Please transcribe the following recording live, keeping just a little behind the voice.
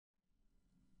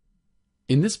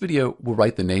In this video, we'll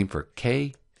write the name for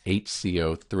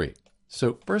KHCO3.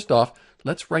 So first off,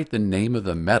 let's write the name of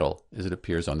the metal as it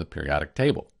appears on the periodic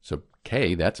table. So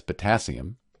K, that's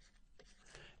potassium.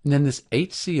 And then this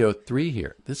HCO3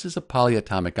 here, this is a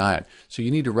polyatomic ion. So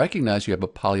you need to recognize you have a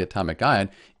polyatomic ion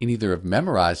and either have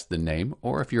memorized the name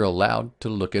or if you're allowed to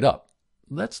look it up.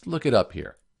 Let's look it up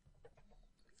here.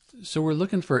 So we're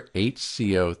looking for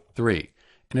HCO3.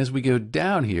 And as we go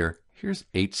down here, here's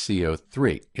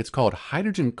HCO3. It's called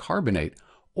hydrogen carbonate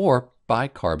or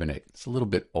bicarbonate. It's a little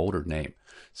bit older name.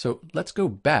 So let's go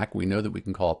back. We know that we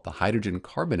can call it the hydrogen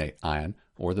carbonate ion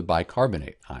or the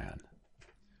bicarbonate ion.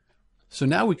 So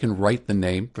now we can write the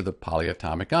name for the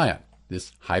polyatomic ion,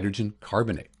 this hydrogen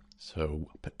carbonate. So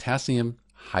potassium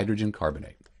hydrogen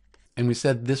carbonate. And we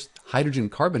said this hydrogen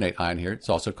carbonate ion here, it's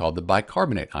also called the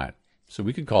bicarbonate ion. So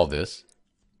we could call this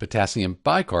potassium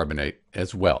bicarbonate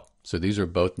as well. So these are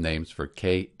both names for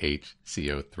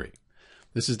KHCO3.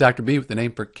 This is Dr. B with the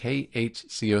name for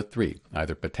KHCO3,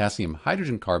 either potassium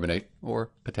hydrogen carbonate or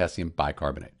potassium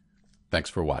bicarbonate. Thanks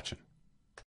for watching.